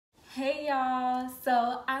Hey y'all,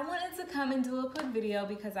 so I wanted to come and do a quick video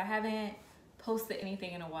because I haven't posted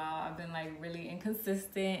anything in a while. I've been like really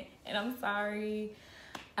inconsistent and I'm sorry.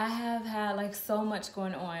 I have had like so much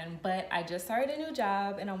going on, but I just started a new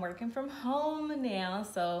job and I'm working from home now,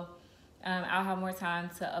 so I'll have more time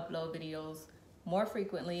to upload videos more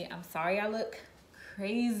frequently. I'm sorry I look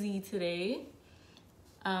crazy today.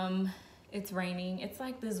 It's raining. It's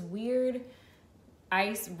like this weird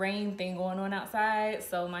ice rain thing going on outside,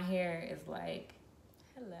 so my hair is like,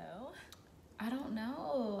 hello. I don't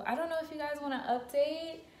know if you guys want to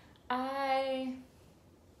update. I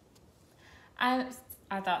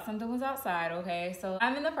thought something was outside. Okay, so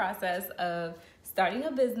I'm in the process of starting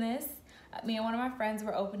a business. Me and one of my friends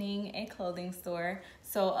were opening a clothing store,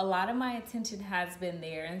 so a lot of my attention has been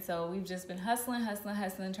there, and so we've just been hustling,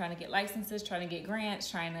 trying to get licenses, trying to get grants,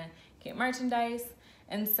 trying to get merchandise.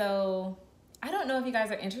 And so I don't know if you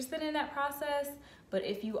guys are interested in that process, but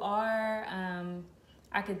if you are,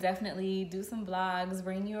 I could definitely do some vlogs,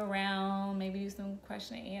 bring you around, maybe do some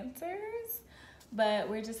question and answers. But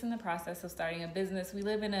we're just in the process of starting a business. We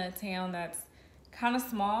live in a town that's kind of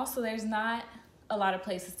small, so there's not a lot of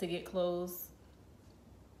places to get clothes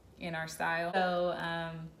in our style. So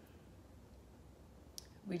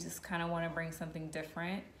we just kind of want to bring something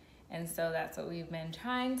different. And so that's what we've been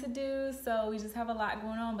trying to do. So we just have a lot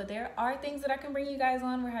going on, but there are things that I can bring you guys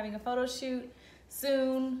on. We're having a photo shoot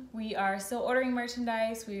soon. We are still ordering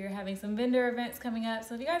merchandise. We are having some vendor events coming up.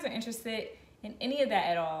 So if you guys are interested in any of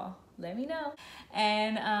that at all, let me know.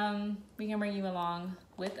 And we can bring you along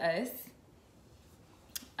with us.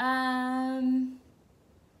 I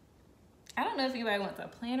don't know if anybody wants a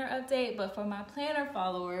planner update, but for my planner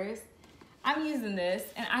followers, I'm using this,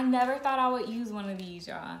 and I never thought I would use one of these,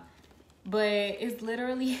 y'all. But it's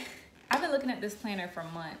literally, I've been looking at this planner for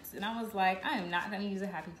months, and I was like, I am not gonna use a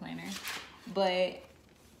happy planner. But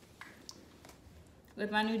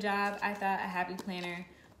with my new job, I thought a happy planner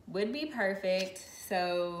would be perfect.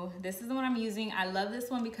 So this is the one I'm using. I love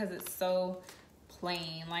this one because it's so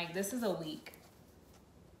plain. Like, this is a week.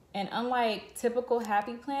 And unlike typical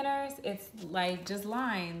happy planners, it's like just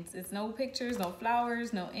lines. It's no pictures, no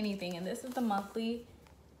flowers, no anything. And this is the monthly,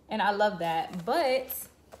 and I love that. But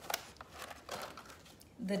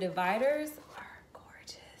the dividers are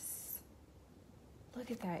gorgeous.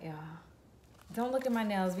 Look at that, y'all. Don't look at my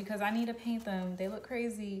nails because I need to paint them. They look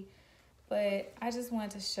crazy. But I just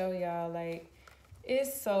wanted to show y'all, like,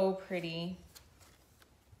 it's so pretty.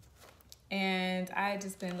 And I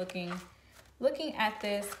just been looking at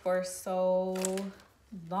this for so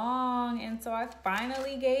long, and so I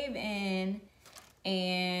finally gave in.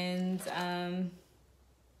 And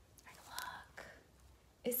look,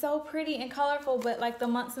 it's so pretty and colorful, but like the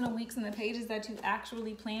months and the weeks and the pages that you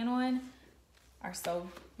actually plan on are so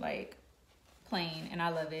like plain, and I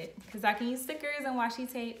love it because I can use stickers and washi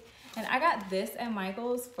tape. And I got this at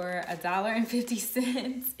Michael's for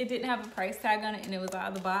 $1.50. It didn't have a price tag on it, and it was out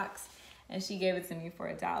of the box. And she gave it to me for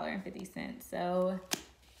 $1.50. So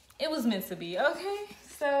it was meant to be, okay?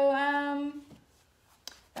 So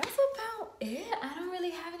that's about it. I don't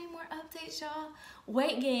really have any more updates, y'all.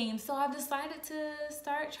 Weight gain. So I've decided to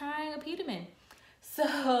start trying a Peterman.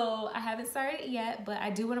 So I haven't started yet, but I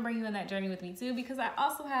do want to bring you on that journey with me too, because I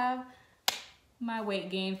also have my weight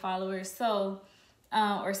gain followers, so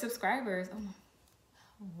or subscribers. Oh,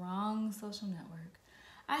 wrong social network.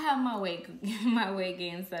 I have my weight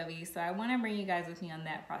gain subby, so I want to bring you guys with me on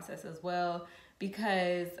that process as well,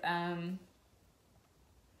 because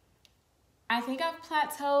I think I've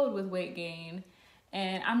plateaued with weight gain,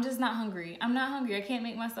 and I'm just not hungry. I'm not hungry. I can't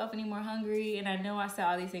make myself any more hungry, and I know I said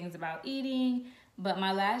all these things about eating, but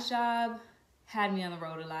my last job had me on the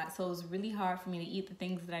road a lot, so it was really hard for me to eat the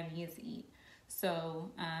things that I needed to eat.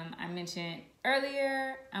 So I mentioned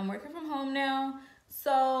earlier, I'm working from home now,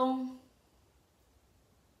 so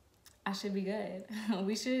I should be good.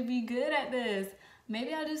 We should be good at this.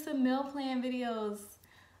 Maybe I'll do some meal plan videos.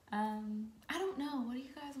 I don't know. What do you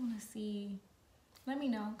guys want to see? Let me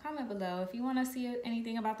know. Comment below if you want to see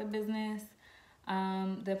anything about the business,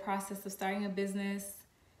 the process of starting a business,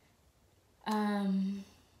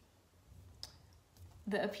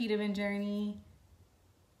 the Peterman journey,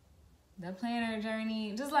 the planner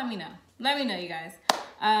journey. Just let me know. Let me know, you guys.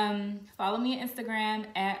 Follow me on Instagram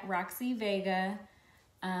at Roxy Vega.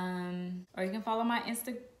 Or you can follow my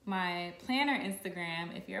planner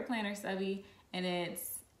Instagram if you're a planner subby, and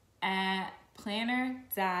it's at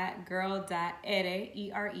planner.girl.ere,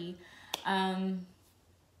 E-R-E.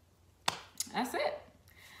 That's it.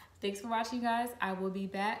 Thanks for watching, guys. I will be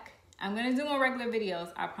back. I'm gonna do more regular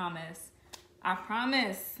videos, I promise.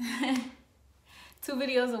 2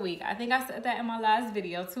 videos a week. I think I said that in my last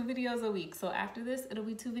video, 2 videos a week. So after this, it'll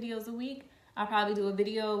be 2 videos a week. I'll probably do a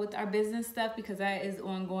video with our business stuff because that is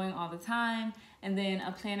ongoing all the time. And then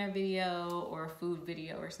a planner video or a food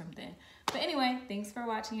video or something. But anyway, thanks for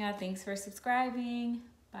watching, y'all. Thanks for subscribing.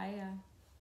 Bye, y'all.